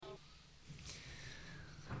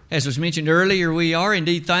As was mentioned earlier, we are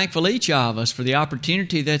indeed thankful, each of us, for the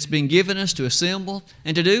opportunity that's been given us to assemble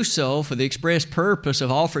and to do so for the express purpose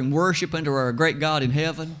of offering worship unto our great God in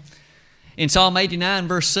heaven. In Psalm 89,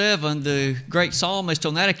 verse 7, the great psalmist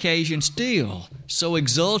on that occasion still so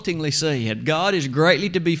exultingly said, God is greatly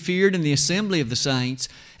to be feared in the assembly of the saints,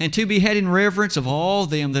 and to be had in reverence of all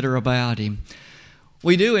them that are about Him.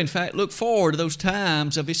 We do, in fact, look forward to those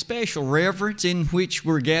times of especial reverence in which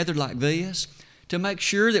we're gathered like this, to make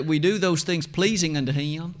sure that we do those things pleasing unto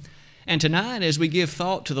Him. And tonight, as we give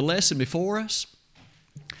thought to the lesson before us,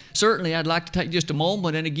 certainly I'd like to take just a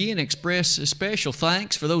moment and again express a special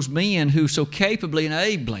thanks for those men who so capably and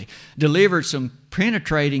ably delivered some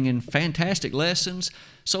penetrating and fantastic lessons.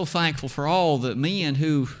 So thankful for all the men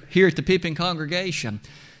who, here at the Pippin congregation,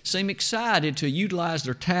 seem excited to utilize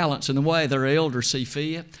their talents in the way their elders see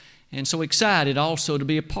fit. And so excited also to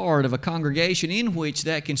be a part of a congregation in which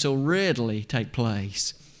that can so readily take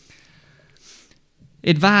place.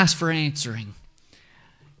 Advice for answering.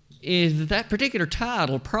 That particular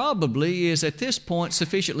title probably is at this point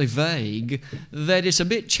sufficiently vague that it's a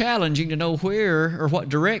bit challenging to know where or what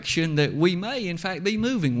direction that we may in fact be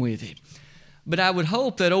moving with it. But I would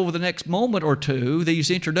hope that over the next moment or two, these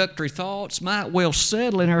introductory thoughts might well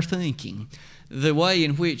settle in our thinking the way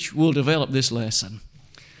in which we'll develop this lesson.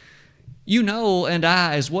 You know, and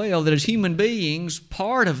I as well, that as human beings,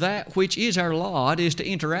 part of that which is our lot is to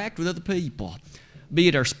interact with other people, be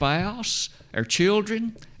it our spouse, our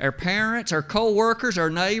children, our parents, our co-workers,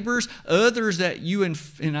 our neighbors, others that you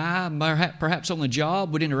and I perhaps on the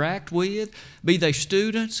job would interact with, be they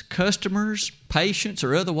students, customers, patients,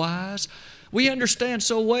 or otherwise. We understand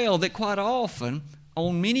so well that quite often,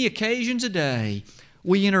 on many occasions a day,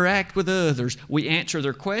 we interact with others. We answer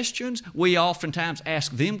their questions. We oftentimes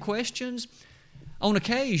ask them questions. On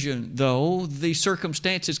occasion, though, the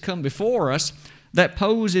circumstances come before us that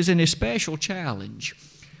poses an especial challenge.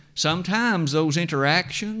 Sometimes those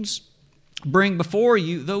interactions bring before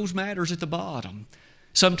you those matters at the bottom.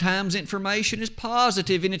 Sometimes information is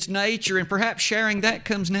positive in its nature, and perhaps sharing that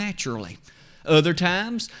comes naturally. Other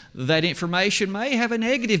times, that information may have a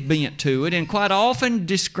negative bent to it, and quite often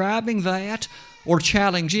describing that or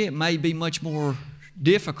challenging it may be much more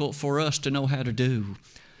difficult for us to know how to do.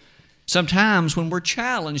 Sometimes when we're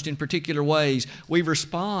challenged in particular ways, we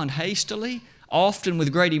respond hastily, often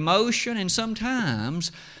with great emotion, and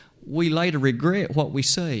sometimes we later regret what we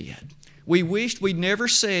said. We wished we'd never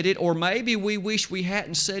said it, or maybe we wish we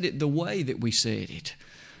hadn't said it the way that we said it.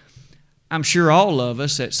 I'm sure all of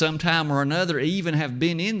us at some time or another even have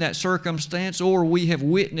been in that circumstance, or we have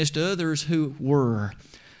witnessed others who were.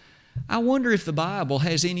 I wonder if the Bible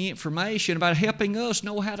has any information about helping us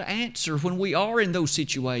know how to answer when we are in those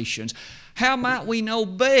situations. How might we know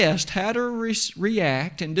best how to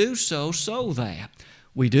react and do so that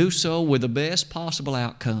we do so with the best possible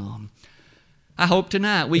outcome? I hope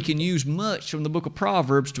tonight we can use much from the book of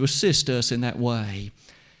Proverbs to assist us in that way.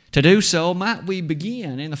 To do so, might we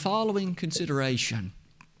begin in the following consideration.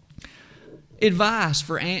 Advice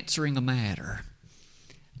for answering a matter.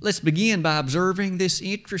 Let's begin by observing this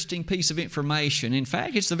interesting piece of information. In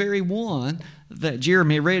fact, it's the very one that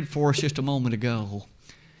Jeremy read for us just a moment ago.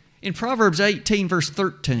 In Proverbs 18, verse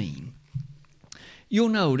 13, you'll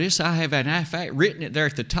notice I have, in fact, written it there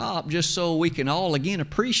at the top just so we can all again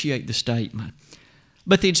appreciate the statement.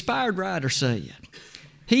 But the inspired writer said,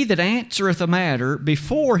 He that answereth a matter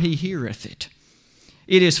before he heareth it,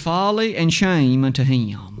 it is folly and shame unto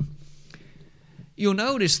him. You'll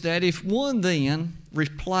notice that if one then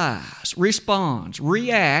replies, responds,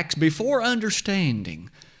 reacts before understanding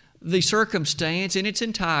the circumstance in its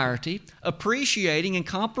entirety, appreciating and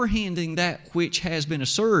comprehending that which has been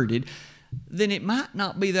asserted, then it might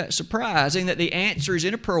not be that surprising that the answer is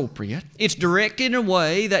inappropriate. It's directed in a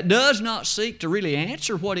way that does not seek to really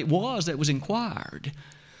answer what it was that was inquired.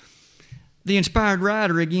 The inspired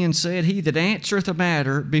writer again said, He that answereth a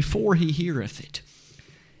matter before he heareth it.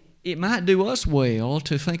 It might do us well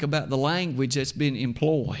to think about the language that's been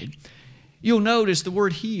employed. You'll notice the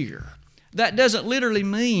word hear. That doesn't literally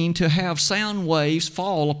mean to have sound waves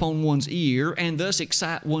fall upon one's ear and thus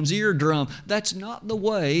excite one's eardrum. That's not the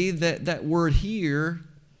way that word hear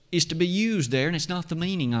is to be used there, and it's not the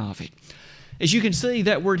meaning of it. As you can see,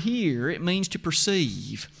 that word hear, it means to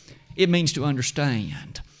perceive. It means to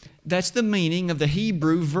understand. That's the meaning of the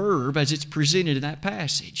Hebrew verb as it's presented in that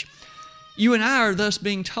passage. You and I are thus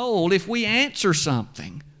being told if we answer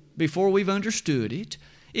something before we've understood it,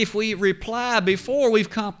 if we reply before we've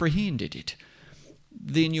comprehended it,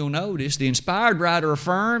 then you'll notice the inspired writer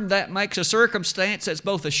affirmed that makes a circumstance that's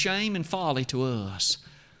both a shame and folly to us.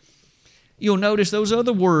 You'll notice those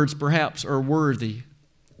other words perhaps are worthy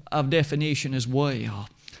of definition as well.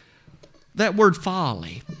 That word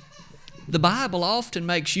folly. The Bible often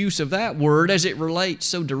makes use of that word as it relates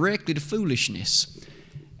so directly to foolishness,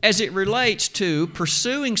 as it relates to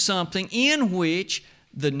pursuing something in which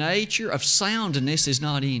the nature of soundness is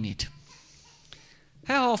not in it.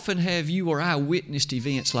 How often have you or I witnessed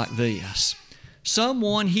events like this?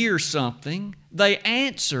 Someone hears something, they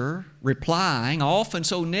answer, replying, often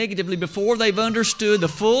so negatively before they've understood the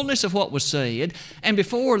fullness of what was said, and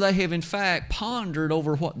before they have in fact pondered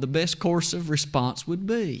over what the best course of response would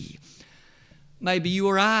be. Maybe you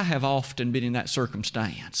or I have often been in that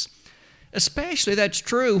circumstance. Especially that's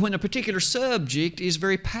true when a particular subject is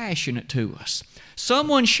very passionate to us.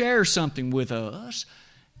 Someone shares something with us,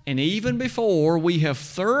 and even before we have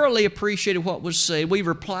thoroughly appreciated what was said, we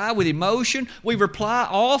reply with emotion, we reply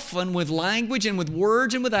often with language and with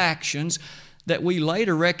words and with actions that we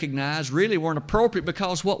later recognize really weren't appropriate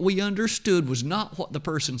because what we understood was not what the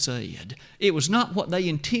person said. It was not what they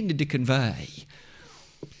intended to convey.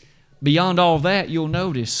 Beyond all that, you'll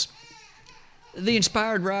notice the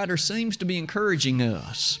inspired writer seems to be encouraging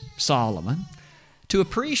us, Solomon, to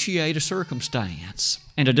appreciate a circumstance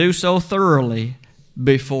and to do so thoroughly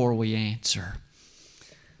before we answer.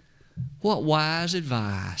 What wise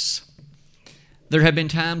advice. There have been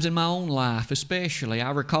times in my own life, especially, I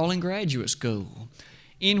recall in graduate school,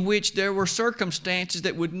 in which there were circumstances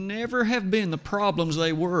that would never have been the problems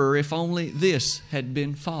they were if only this had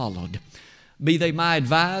been followed. Be they my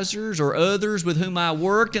advisors or others with whom I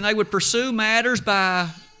worked, and they would pursue matters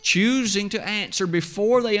by choosing to answer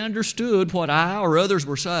before they understood what I or others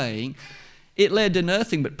were saying. It led to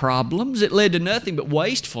nothing but problems, it led to nothing but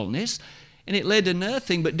wastefulness, and it led to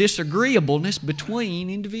nothing but disagreeableness between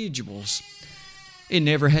individuals. It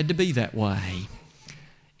never had to be that way.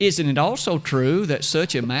 Isn't it also true that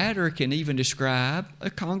such a matter can even describe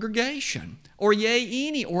a congregation, or yea,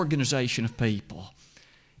 any organization of people?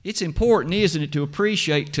 It's important, isn't it, to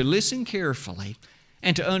appreciate, to listen carefully,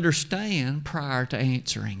 and to understand prior to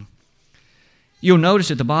answering. You'll notice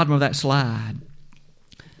at the bottom of that slide,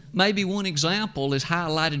 maybe one example is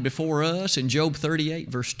highlighted before us in Job 38,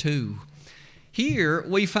 verse 2. Here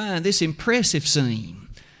we find this impressive scene.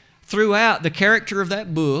 Throughout the character of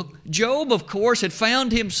that book, Job, of course, had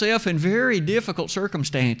found himself in very difficult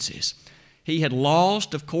circumstances. He had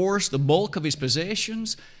lost, of course, the bulk of his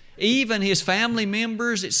possessions. Even his family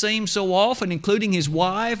members, it seems so often, including his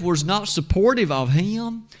wife, was not supportive of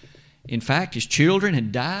him. In fact, his children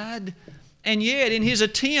had died. And yet, in his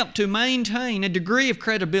attempt to maintain a degree of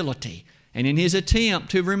credibility, and in his attempt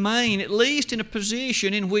to remain at least in a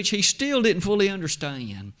position in which he still didn't fully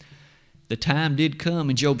understand, the time did come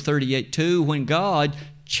in Job 38:2 when God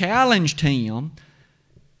challenged him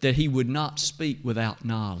that he would not speak without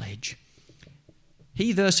knowledge.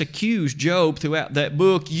 He thus accused Job throughout that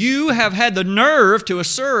book, "You have had the nerve to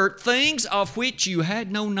assert things of which you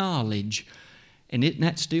had no knowledge." And isn't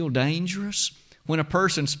that still dangerous? When a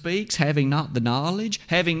person speaks having not the knowledge,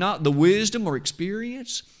 having not the wisdom or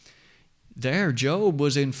experience. There, Job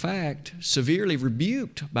was in fact severely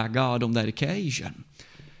rebuked by God on that occasion.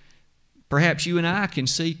 Perhaps you and I can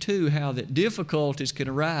see too how that difficulties can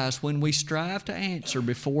arise when we strive to answer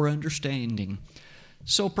before understanding.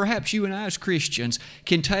 So perhaps you and I as Christians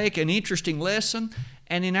can take an interesting lesson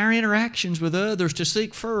and in our interactions with others to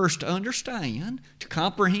seek first to understand, to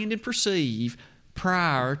comprehend and perceive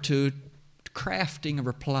prior to crafting a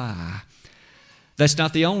reply. That's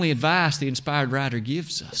not the only advice the inspired writer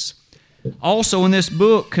gives us. Also in this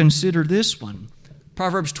book, consider this one.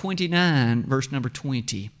 Proverbs 29, verse number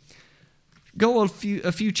 20. Go a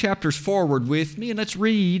few chapters forward with me and let's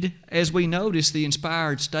read as we notice the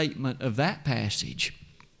inspired statement of that passage.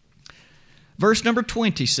 Verse number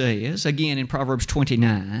 20 says, again in Proverbs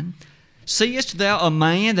 29, "Seest thou a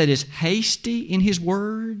man that is hasty in his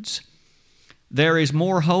words? There is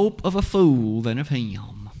more hope of a fool than of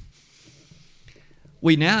him."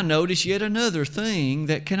 We now notice yet another thing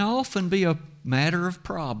that can often be a matter of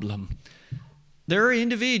problem. There are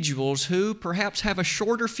individuals who perhaps have a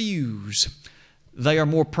shorter fuse. They are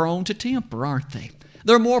more prone to temper, aren't they?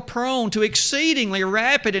 They're more prone to exceedingly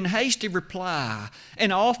rapid and hasty reply.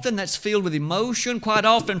 And often that's filled with emotion, quite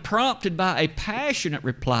often prompted by a passionate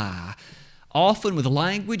reply. Often with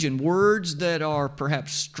language and words that are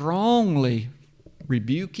perhaps strongly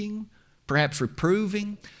rebuking, perhaps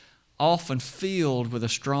reproving, often filled with a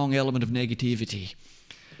strong element of negativity.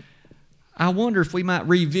 I wonder if we might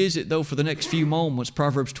revisit, though, for the next few moments,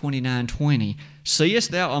 Proverbs 29:20. "Seest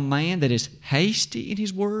thou a man that is hasty in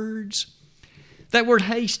his words?" That word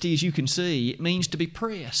hasty, as you can see, it means to be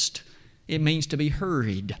pressed. It means to be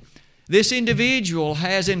hurried. This individual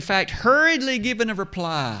has in fact hurriedly given a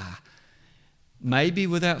reply, maybe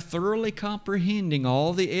without thoroughly comprehending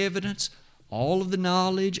all the evidence, all of the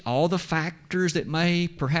knowledge, all the factors that may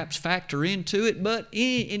perhaps factor into it, but at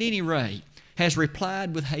any rate, has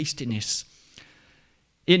replied with hastiness.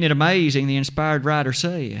 Isn't it amazing, the inspired writer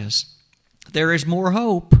says, there is more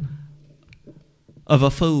hope of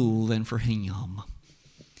a fool than for him.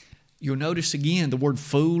 You'll notice again the word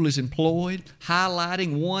fool is employed,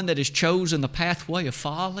 highlighting one that has chosen the pathway of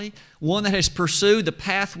folly, one that has pursued the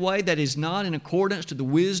pathway that is not in accordance to the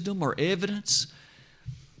wisdom or evidence.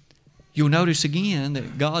 You'll notice again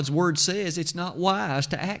that God's Word says it's not wise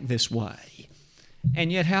to act this way.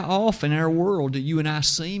 And yet how often in our world do you and I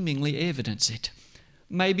seemingly evidence it?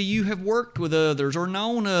 Maybe you have worked with others or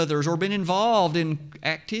known others or been involved in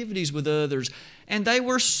activities with others, and they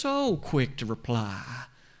were so quick to reply,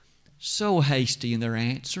 so hasty in their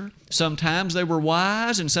answer. Sometimes they were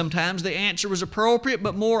wise and sometimes the answer was appropriate,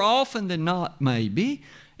 but more often than not, maybe,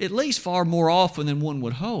 at least far more often than one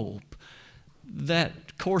would hope,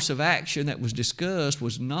 that course of action that was discussed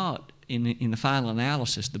was not, in the final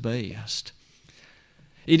analysis, the best.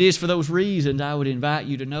 It is for those reasons I would invite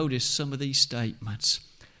you to notice some of these statements.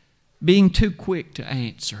 Being too quick to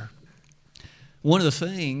answer. One of the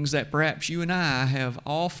things that perhaps you and I have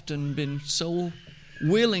often been so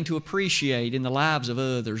willing to appreciate in the lives of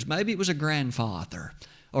others, maybe it was a grandfather,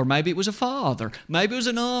 or maybe it was a father, maybe it was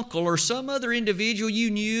an uncle, or some other individual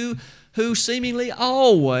you knew who seemingly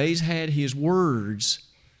always had his words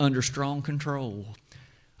under strong control.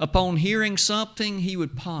 Upon hearing something, he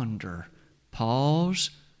would ponder, pause,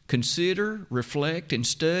 consider, reflect, and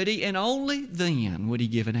study, and only then would he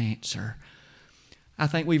give an answer. I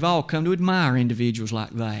think we've all come to admire individuals like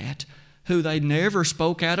that, who they never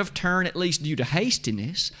spoke out of turn, at least due to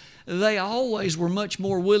hastiness. They always were much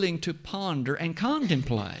more willing to ponder and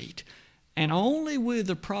contemplate, and only with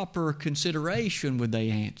the proper consideration would they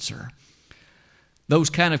answer. Those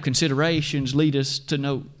kind of considerations lead us to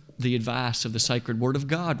note the advice of the sacred Word of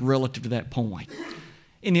God relative to that point.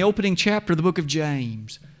 In the opening chapter of the book of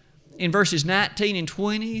James, in verses 19 and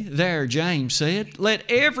 20, there James said, "Let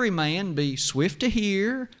every man be swift to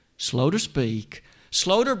hear, slow to speak,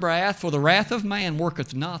 slow to wrath, for the wrath of man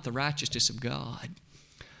worketh not the righteousness of God."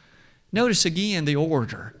 Notice again the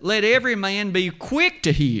order. Let every man be quick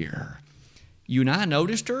to hear. You and I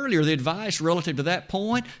noticed earlier the advice relative to that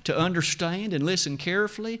point, to understand and listen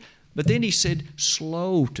carefully, but then he said,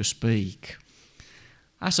 slow to speak.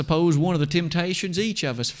 I suppose one of the temptations each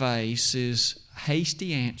of us face is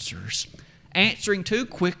hasty answers, answering too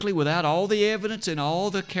quickly without all the evidence and all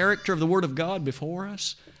the character of the Word of God before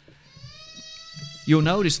us. You'll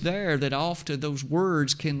notice there that often those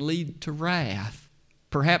words can lead to wrath,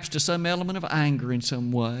 perhaps to some element of anger in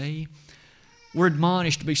some way. We're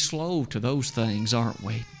admonished to be slow to those things, aren't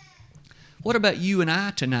we? What about you and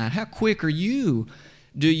I tonight? How quick are you?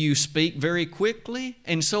 Do you speak very quickly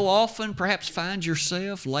and so often perhaps find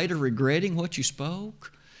yourself later regretting what you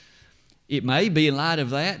spoke? It may be in light of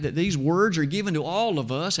that these words are given to all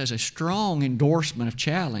of us as a strong endorsement of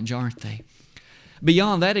challenge, aren't they?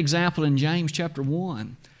 Beyond that example in James chapter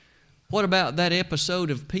 1, what about that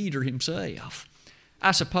episode of Peter himself?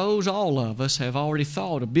 I suppose all of us have already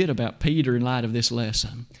thought a bit about Peter in light of this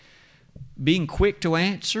lesson. Being quick to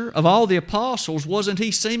answer, of all the apostles, wasn't he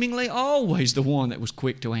seemingly always the one that was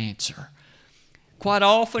quick to answer? Quite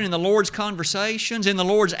often in the Lord's conversations, in the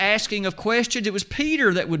Lord's asking of questions, it was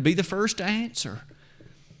Peter that would be the first to answer.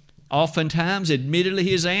 Oftentimes, admittedly,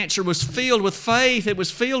 his answer was filled with faith, it was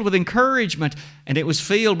filled with encouragement, and it was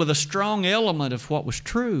filled with a strong element of what was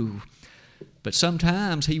true. But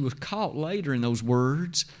sometimes he was caught later in those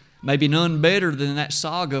words, maybe none better than that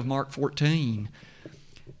saga of Mark 14.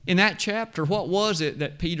 In that chapter, what was it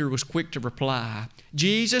that Peter was quick to reply?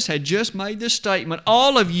 Jesus had just made this statement,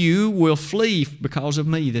 all of you will flee because of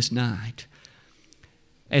me this night.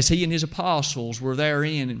 As he and his apostles were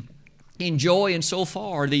therein enjoying so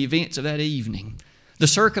far the events of that evening, the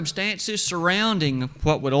circumstances surrounding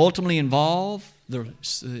what would ultimately involve the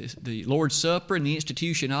Lord's Supper and the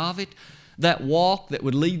institution of it, that walk that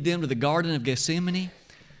would lead them to the Garden of Gethsemane.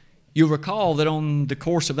 You'll recall that on the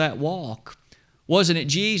course of that walk, wasn't it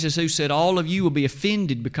Jesus who said, all of you will be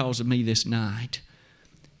offended because of me this night?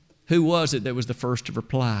 Who was it that was the first to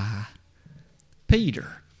reply?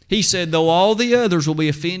 Peter. He said, though all the others will be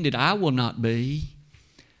offended, I will not be.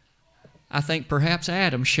 I think perhaps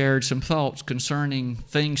Adam shared some thoughts concerning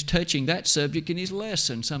things touching that subject in his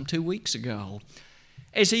lesson some 2 weeks ago.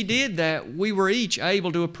 As he did that, we were each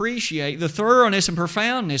able to appreciate the thoroughness and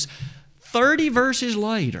profoundness. 30 verses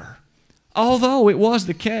later, Although it was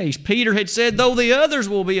the case, Peter had said, though the others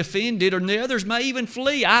will be offended, or the others may even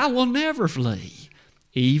flee, I will never flee,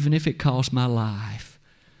 even if it costs my life.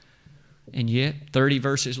 And yet, 30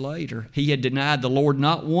 verses later, he had denied the Lord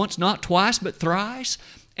not once, not twice, but thrice.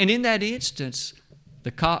 And in that instance,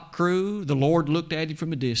 the cock crew, the Lord looked at him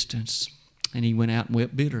from a distance, and he went out and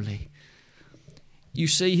wept bitterly. You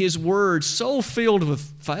see, his words, so filled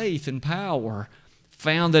with faith and power,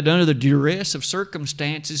 found that under the duress of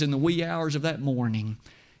circumstances in the wee hours of that morning,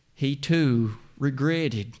 he too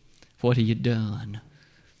regretted what he had done.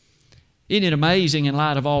 Isn't it amazing in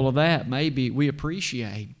light of all of that, maybe we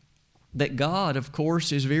appreciate that God, of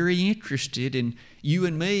course, is very interested in you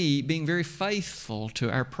and me being very faithful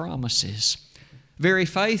to our promises. Very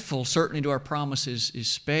faithful, certainly, to our promises,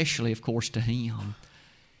 especially, of course, to Him.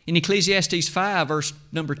 In Ecclesiastes 5, verse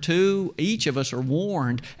number 2, each of us are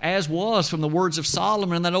warned, as was from the words of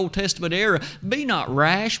Solomon in that Old Testament era, be not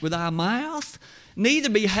rash with thy mouth, neither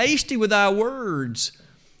be hasty with thy words.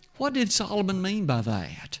 What did Solomon mean by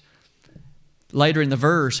that? Later in the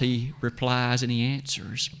verse, he replies and he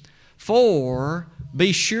answers, for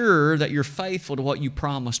be sure that you're faithful to what you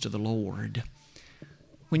promise to the Lord.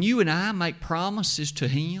 When you and I make promises to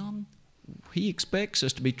Him, He expects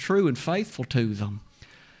us to be true and faithful to them.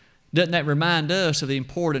 Doesn't that remind us of the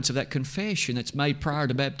importance of that confession that's made prior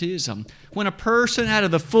to baptism? When a person out of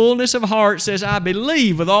the fullness of heart says, I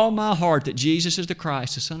believe with all my heart that Jesus is the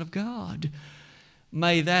Christ, the Son of God,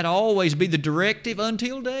 may that always be the directive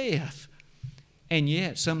until death. And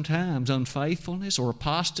yet sometimes unfaithfulness or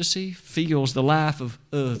apostasy fills the life of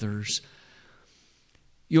others.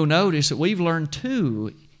 You'll notice that we've learned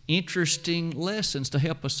two interesting lessons to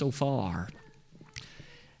help us so far.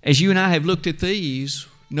 As you and I have looked at these,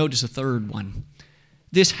 notice a third one.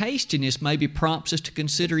 This hastiness maybe prompts us to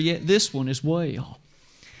consider yet this one as well.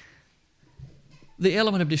 The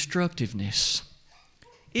element of destructiveness.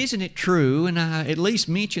 Isn't it true, and I at least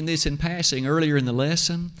mentioned this in passing earlier in the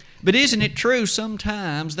lesson, but isn't it true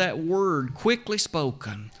sometimes that word quickly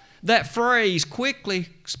spoken, that phrase quickly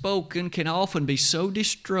spoken can often be so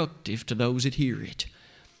destructive to those that hear it.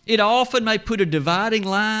 It often may put a dividing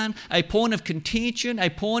line, a point of contention, a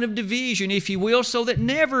point of division, if you will, so that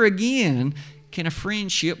never again can a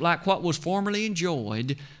friendship like what was formerly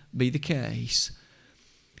enjoyed be the case.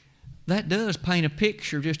 That does paint a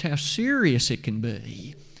picture of just how serious it can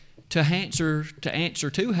be to answer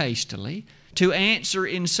too hastily, to answer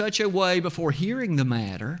in such a way before hearing the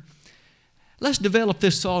matter. Let's develop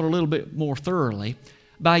this thought a little bit more thoroughly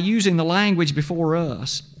by using the language before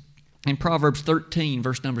us in Proverbs 13,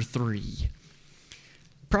 verse number 3.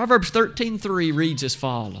 Proverbs 13:3 reads as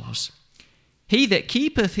follows, He that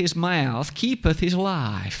keepeth his mouth keepeth his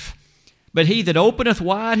life, but he that openeth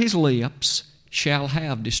wide his lips shall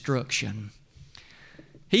have destruction.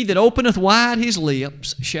 He that openeth wide his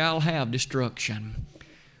lips shall have destruction.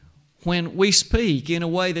 When we speak in a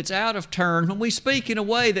way that's out of turn, when we speak in a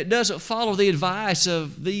way that doesn't follow the advice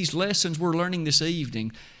of these lessons we're learning this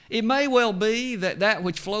evening, it may well be that that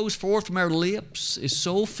which flows forth from our lips is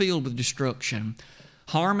so filled with destruction,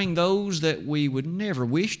 harming those that we would never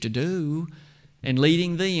wish to do, and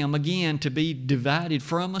leading them again to be divided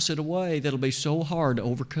from us in a way that'll be so hard to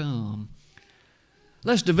overcome.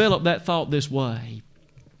 Let's develop that thought this way.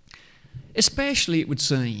 Especially, it would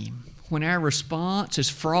seem, when our response is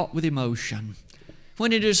fraught with emotion,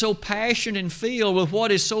 when it is so passionate and filled with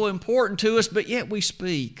what is so important to us, but yet we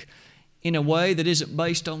speak in a way that isn't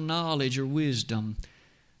based on knowledge or wisdom,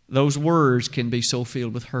 those words can be so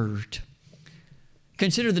filled with hurt.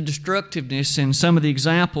 Consider the destructiveness in some of the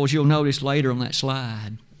examples you'll notice later on that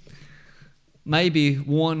slide. Maybe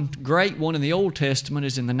one great one in the Old Testament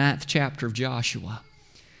is in the 9th chapter of Joshua.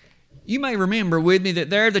 You may remember with me that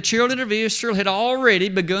there the children of Israel had already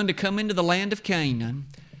begun to come into the land of Canaan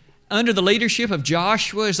under the leadership of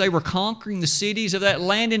Joshua as they were conquering the cities of that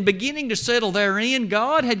land and beginning to settle therein.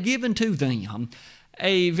 God had given to them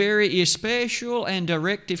a very special and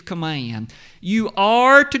directive command. You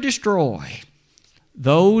are to destroy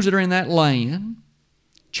those that are in that land,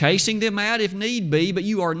 chasing them out if need be, but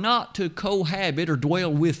you are not to cohabit or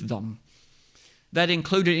dwell with them. That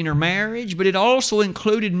included intermarriage, but it also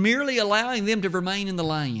included merely allowing them to remain in the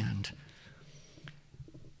land.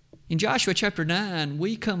 In Joshua chapter 9,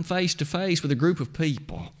 we come face to face with a group of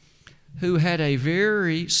people who had a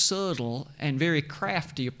very subtle and very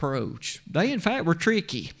crafty approach. They, in fact, were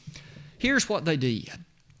tricky. Here's what they did.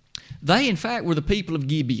 They, in fact, were the people of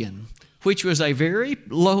Gibeon, which was a very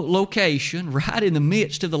low location right in the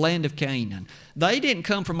midst of the land of Canaan. They didn't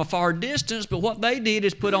come from a far distance, but what they did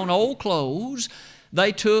is put on old clothes.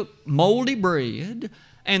 They took moldy bread,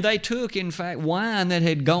 And they took, in fact, wine that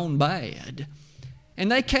had gone bad.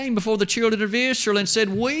 And they came before the children of Israel and said,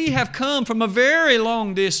 "We have come from a very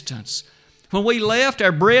long distance. When we left,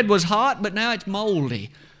 our bread was hot, but now it's moldy.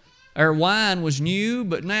 Our wine was new,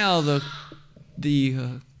 but now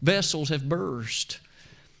the vessels have burst.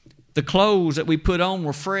 The clothes that we put on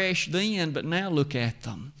were fresh then, but now look at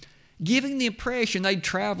them." Giving the impression they'd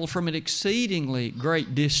traveled from an exceedingly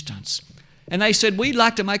great distance. And they said, "We'd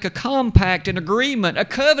like to make a compact, an agreement, a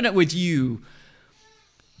covenant with you."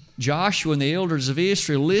 Joshua and the elders of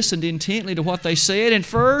Israel listened intently to what they said, and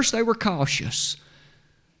first they were cautious.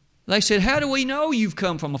 They said, "How do we know you've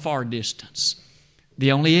come from a far distance?"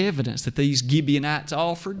 The only evidence that these Gibeonites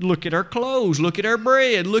offered: "Look at our clothes, look at our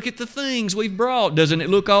bread, look at the things we've brought. Doesn't it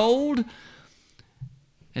look old?"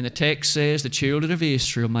 And the text says the children of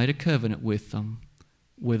Israel made a covenant with them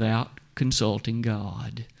without consulting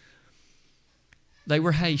God. They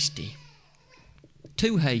were hasty,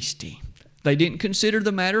 too hasty. They didn't consider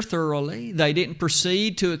the matter thoroughly. They didn't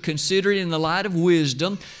proceed to consider it in the light of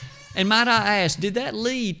wisdom. And might I ask, did that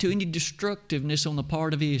lead to any destructiveness on the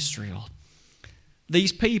part of Israel?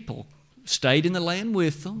 These people stayed in the land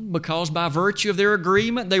with them because by virtue of their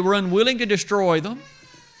agreement they were unwilling to destroy them.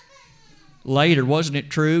 Later, wasn't it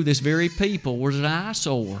true, this very people was an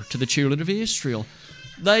eyesore to the children of Israel.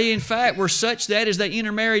 They, in fact, were such that as they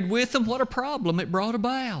intermarried with them, what a problem it brought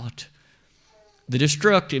about. The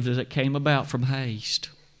destructiveness that came about from haste.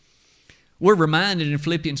 We're reminded in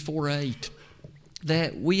Philippians 4:8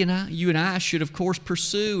 that you and I should, of course,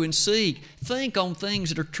 pursue and seek, think on things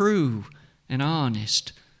that are true and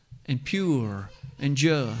honest and pure and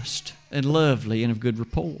just and lovely and of good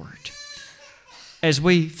report. As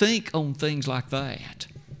we think on things like that,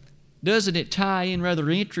 doesn't it tie in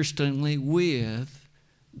rather interestingly with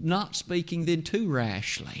not speaking then too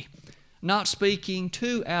rashly, not speaking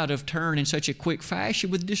too out of turn in such a quick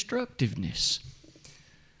fashion with destructiveness?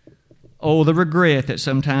 Oh, the regret that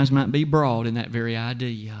sometimes might be brought in that very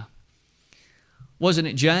idea. Wasn't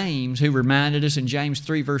it James who reminded us in James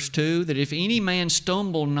 3 verse 2 that if any man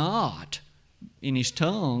stumble not in his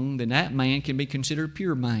tongue, then that man can be considered a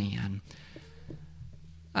pure man?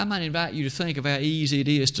 I might invite you to think of how easy it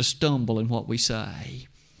is to stumble in what we say.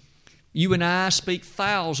 You and I speak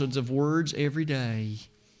thousands of words every day.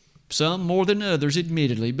 Some more than others,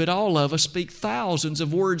 admittedly, but all of us speak thousands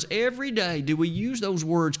of words every day. Do we use those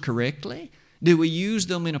words correctly? Do we use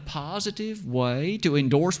them in a positive way to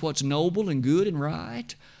endorse what's noble and good and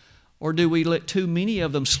right? Or do we let too many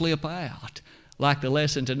of them slip out, like the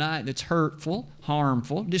lesson tonight that's hurtful,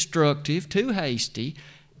 harmful, destructive, too hasty,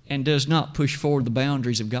 and does not push forward the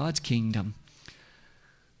boundaries of God's kingdom?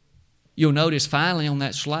 You'll notice finally on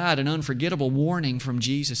that slide an unforgettable warning from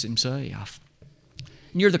Jesus himself.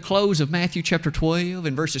 Near the close of Matthew chapter 12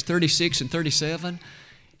 in verses 36 and 37,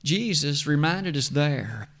 Jesus reminded us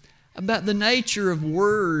there about the nature of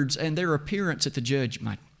words and their appearance at the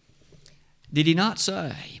judgment. Did he not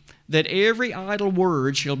say that every idle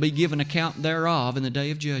word shall be given account thereof in the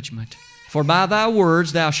day of judgment? For by thy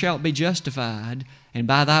words thou shalt be justified, and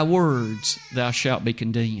by thy words thou shalt be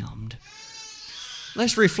condemned.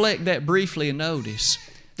 Let's reflect that briefly and notice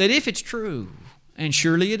that if it's true, and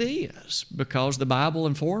surely it is, because the Bible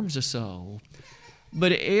informs us so,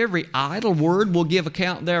 but every idle word will give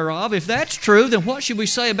account thereof. If that's true, then what should we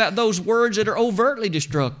say about those words that are overtly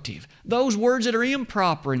destructive, those words that are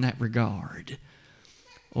improper in that regard?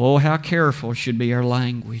 Oh, how careful should be our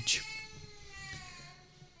language.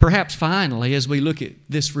 Perhaps finally, as we look at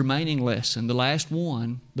this remaining lesson, the last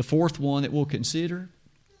one, the fourth one that we'll consider,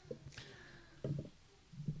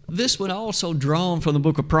 this one also drawn from the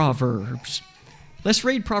book of Proverbs. Let's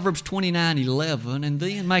read Proverbs 29:11 and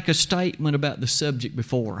then make a statement about the subject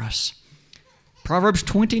before us. Proverbs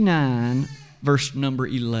 29, verse number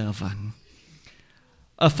 11.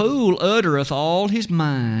 A fool uttereth all his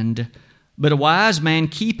mind, but a wise man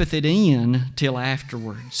keepeth it in till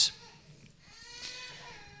afterwards.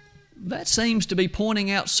 That seems to be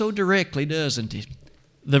pointing out so directly, doesn't it?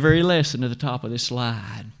 The very lesson at the top of this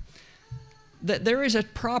slide. That there is a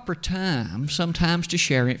proper time sometimes to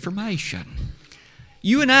share information.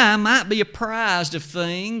 You and I might be apprised of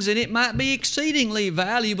things, and it might be exceedingly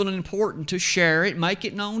valuable and important to share it, make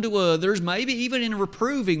it known to others, maybe even in a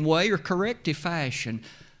reproving way or corrective fashion.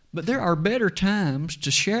 But there are better times to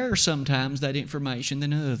share sometimes that information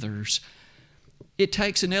than others. It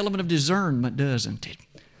takes an element of discernment, doesn't it?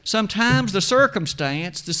 Sometimes the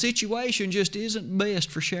circumstance, the situation just isn't best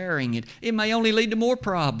for sharing it. It may only lead to more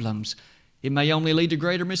problems. It may only lead to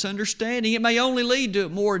greater misunderstanding. It may only lead to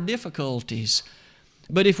more difficulties.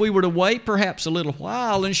 But if we were to wait perhaps a little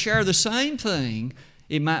while and share the same thing,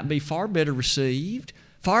 it might be far better received,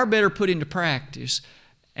 far better put into practice,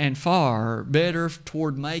 and far better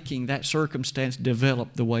toward making that circumstance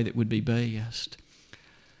develop the way that would be best.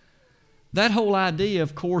 That whole idea,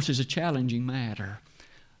 of course, is a challenging matter.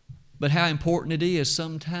 But how important it is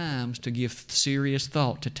sometimes to give serious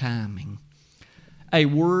thought to timing. A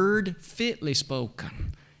word fitly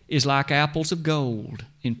spoken is like apples of gold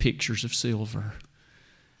in pictures of silver.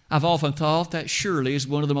 I've often thought that surely is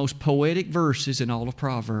one of the most poetic verses in all of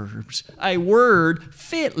Proverbs. A word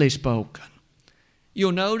fitly spoken.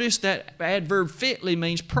 You'll notice that adverb fitly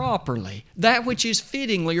means properly, that which is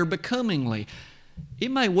fittingly or becomingly.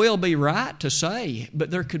 It may well be right to say, but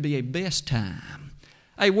there could be a best time.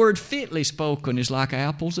 A word fitly spoken is like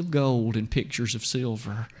apples of gold in pictures of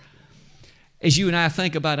silver. As you and I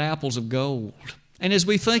think about apples of gold, and as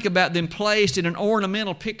we think about them placed in an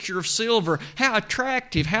ornamental picture of silver, how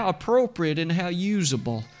attractive, how appropriate, and how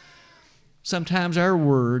usable. Sometimes our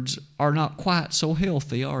words are not quite so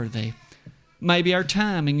healthy, are they? Maybe our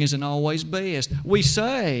timing isn't always best. We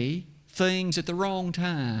say things at the wrong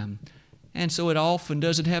time, and so it often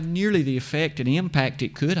doesn't have nearly the effect and impact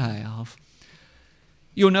it could have.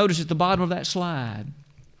 You'll notice at the bottom of that slide,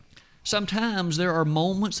 sometimes there are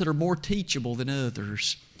moments that are more teachable than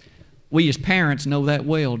others. We as parents know that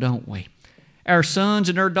well, don't we? Our sons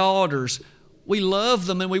and our daughters, we love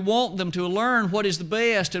them and we want them to learn what is the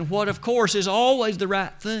best and what, of course, is always the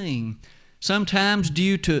right thing. Sometimes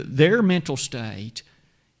due to their mental state,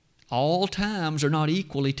 all times are not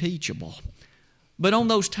equally teachable. But on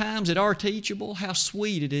those times that are teachable, how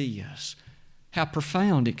sweet it is, how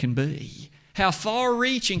profound it can be, how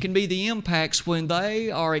far-reaching can be the impacts when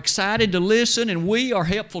they are excited to listen and we are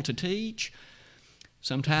helpful to teach.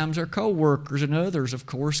 Sometimes our co-workers and others, of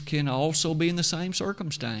course, can also be in the same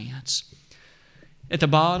circumstance. At the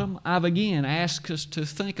bottom, I've again asked us to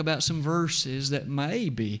think about some verses that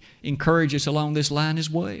maybe encourage us along this line as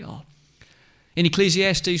well. In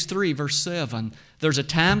Ecclesiastes 3, verse 7, there's a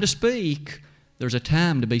time to speak, there's a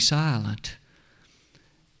time to be silent.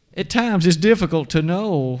 At times it's difficult to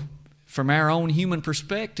know from our own human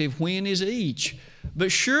perspective when is each.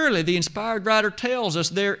 But surely the inspired writer tells us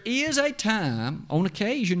there is a time, on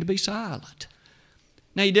occasion, to be silent.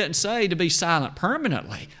 Now, he doesn't say to be silent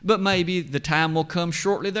permanently, but maybe the time will come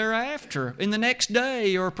shortly thereafter, in the next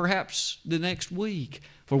day or perhaps the next week,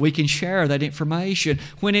 where we can share that information,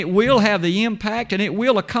 when it will have the impact and it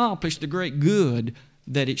will accomplish the great good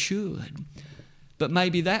that it should. But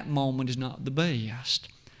maybe that moment is not the best.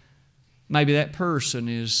 Maybe that person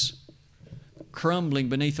is crumbling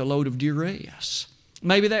beneath a load of duress.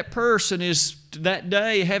 Maybe that person is that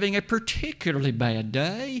day having a particularly bad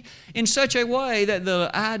day in such a way that the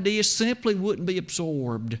idea simply wouldn't be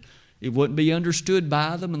absorbed. It wouldn't be understood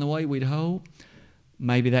by them in the way we'd hope.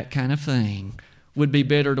 Maybe that kind of thing would be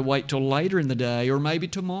better to wait till later in the day or maybe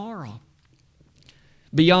tomorrow.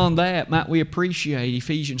 Beyond that, might we appreciate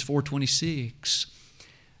Ephesians 4:26.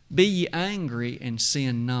 Be ye angry and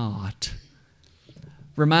sin not.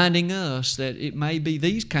 Reminding us that it may be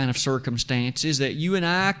these kind of circumstances that you and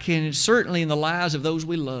I can, certainly in the lives of those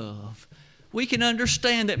we love, we can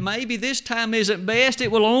understand that maybe this time isn't best.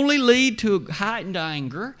 It will only lead to heightened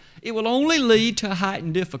anger. It will only lead to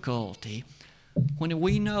heightened difficulty. When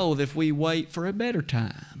we know that if we wait for a better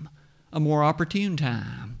time, a more opportune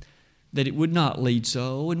time, that it would not lead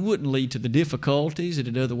so and wouldn't lead to the difficulties that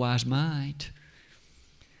it otherwise might.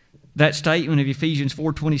 That statement of Ephesians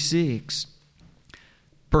 4:26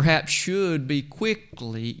 perhaps should be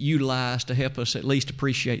quickly utilized to help us at least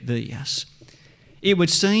appreciate this. It would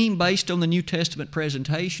seem, based on the New Testament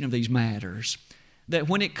presentation of these matters, that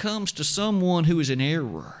when it comes to someone who is in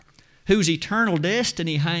error, whose eternal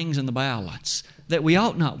destiny hangs in the balance, that we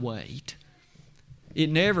ought not wait. It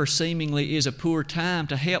never seemingly is a poor time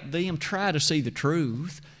to help them try to see the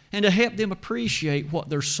truth and to help them appreciate what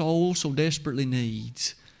their soul so desperately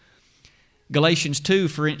needs. Galatians 2,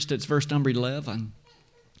 for instance, verse number 11.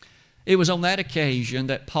 It was on that occasion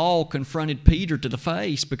that Paul confronted Peter to the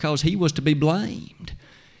face because he was to be blamed.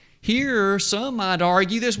 Here, some might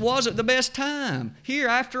argue this wasn't the best time. Here,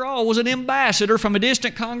 after all, was an ambassador from a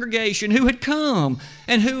distant congregation who had come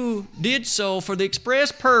and who did so for the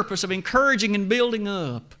express purpose of encouraging and building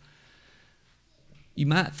up. You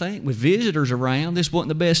might think with visitors around, this wasn't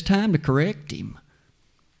the best time to correct him.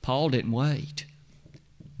 Paul didn't wait.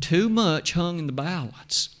 Too much hung in the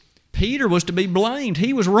balance. Peter was to be blamed.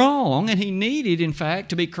 He was wrong, and he needed, in fact,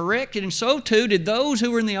 to be corrected, and so too did those who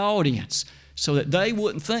were in the audience, so that they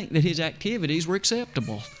wouldn't think that his activities were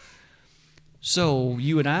acceptable. So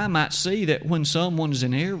you and I might see that when someone is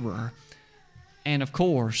in error, and of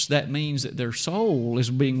course that means that their soul is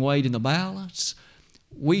being weighed in the balance,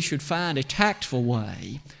 we should find a tactful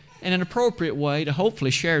way and an appropriate way to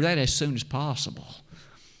hopefully share that as soon as possible.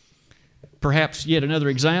 Perhaps yet another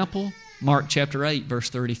example, Mark chapter 8, verse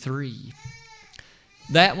 33.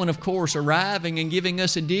 That one, of course, arriving and giving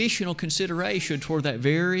us additional consideration toward that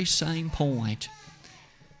very same point.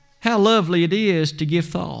 How lovely it is to give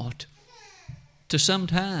thought to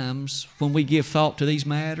sometimes when we give thought to these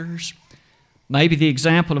matters. Maybe the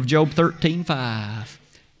example of Job 13:5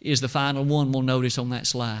 is the final one we'll notice on that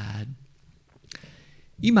slide.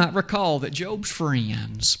 You might recall that Job's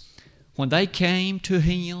friends, when they came to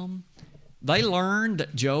him, they learned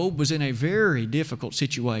that Job was in a very difficult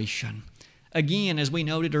situation. Again, as we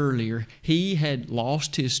noted earlier, he had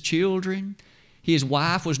lost his children. His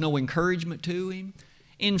wife was no encouragement to him.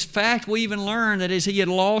 In fact, we even learned that as he had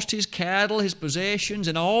lost his cattle, his possessions,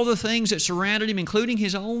 and all the things that surrounded him, including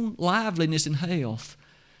his own liveliness and health,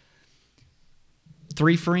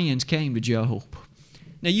 3 friends came to Job.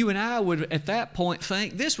 Now, you and I would at that point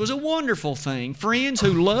think this was a wonderful thing. Friends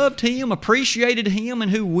who loved him, appreciated him,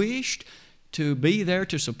 and who wished to be there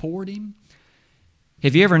to support him.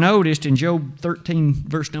 Have you ever noticed in Job 13,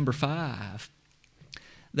 verse number 5,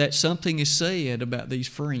 that something is said about these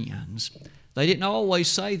friends? They didn't always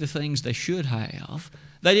say the things they should have.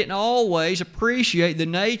 They didn't always appreciate the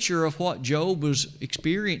nature of what Job was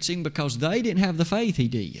experiencing because they didn't have the faith he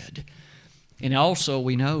did. And also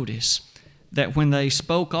we notice that when they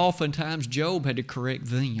spoke, oftentimes Job had to correct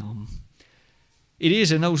them. It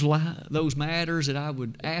is in those matters that I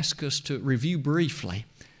would ask us to review briefly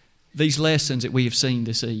these lessons that we have seen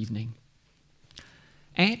this evening.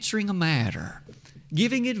 Answering a matter,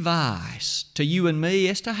 giving advice to you and me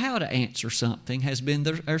as to how to answer something has been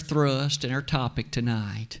our thrust and our topic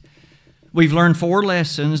tonight. We've learned 4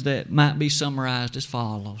 lessons that might be summarized as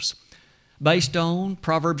follows. Based on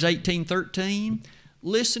Proverbs 18:13,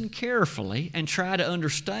 listen carefully and try to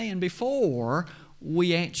understand before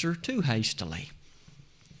we answer too hastily.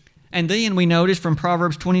 And then we notice from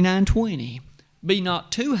Proverbs 29:20, be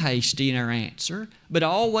not too hasty in our answer, but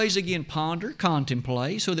always again ponder,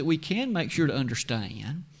 contemplate, so that we can make sure to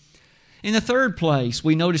understand. In the third place,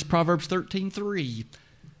 we notice Proverbs 13:3,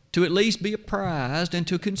 to at least be apprised and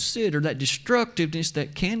to consider that destructiveness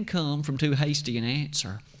that can come from too hasty an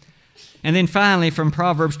answer. And then finally from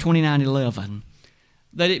Proverbs 29:11,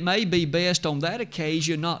 that it may be best on that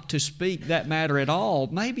occasion not to speak that matter at all.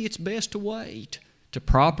 Maybe it's best to wait, to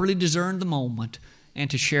properly discern the moment, and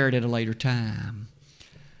to share it at a later time.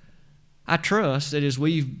 I trust that as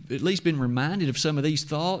we've at least been reminded of some of these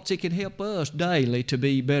thoughts, it can help us daily to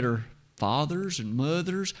be better fathers and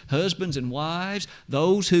mothers, husbands and wives,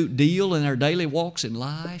 those who deal in our daily walks in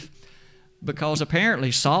life. Because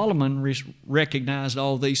apparently Solomon recognized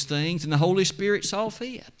all these things, and the Holy Spirit saw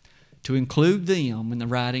fit to include them in the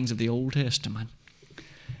writings of the Old Testament.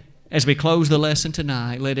 As we close the lesson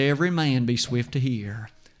tonight, let every man be swift to hear,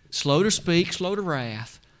 slow to speak, slow to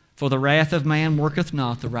wrath, for the wrath of man worketh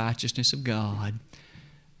not the righteousness of God.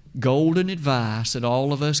 Golden advice that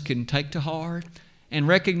all of us can take to heart and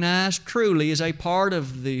recognize truly as a part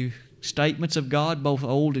of the statements of God, both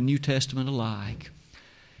Old and New Testament alike.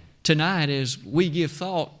 Tonight, as we give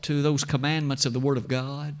thought to those commandments of the Word of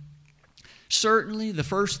God, certainly the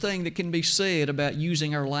first thing that can be said about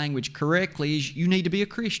using our language correctly is you need to be a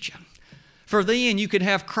Christian. For then you can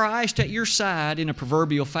have Christ at your side in a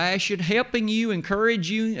proverbial fashion, helping you,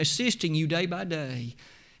 encourage you, assisting you day by day.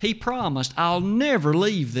 He promised, I'll never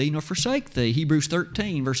leave thee nor forsake thee, Hebrews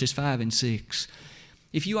 13, verses 5 and 6.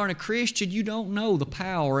 If you aren't a Christian, you don't know the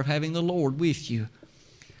power of having the Lord with you.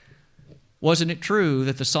 Wasn't it true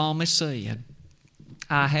that the psalmist said,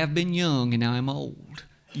 I have been young and I am old,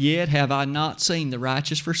 yet have I not seen the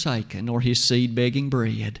righteous forsaken, nor his seed begging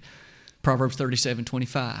bread. Proverbs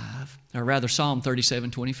 37:25, or rather Psalm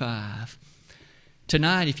 37:25.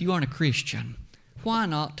 Tonight, if you aren't a Christian, why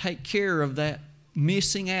not take care of that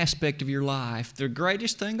missing aspect of your life, the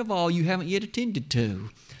greatest thing of all you haven't yet attended to?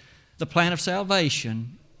 The plan of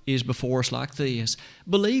salvation is before us like this.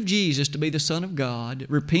 Believe Jesus to be the Son of God,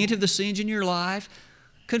 repent of the sins in your life,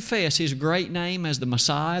 confess His great name as the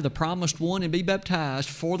Messiah, the promised one, and be baptized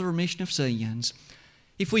for the remission of sins.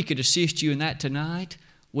 If we could assist you in that tonight,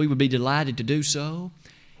 we would be delighted to do so.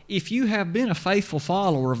 If you have been a faithful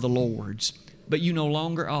follower of the Lord's, but you no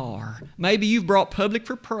longer are, maybe you've brought public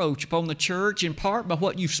reproach upon the church in part by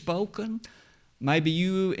what you've spoken. Maybe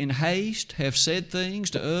you in haste have said things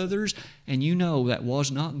to others and you know that was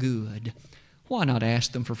not good. Why not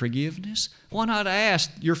ask them for forgiveness? Why not ask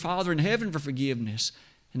your Father in heaven for forgiveness?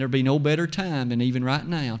 And there'll be no better time than even right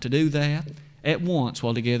now to do that at once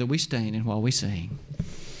while together we stand and while we sing.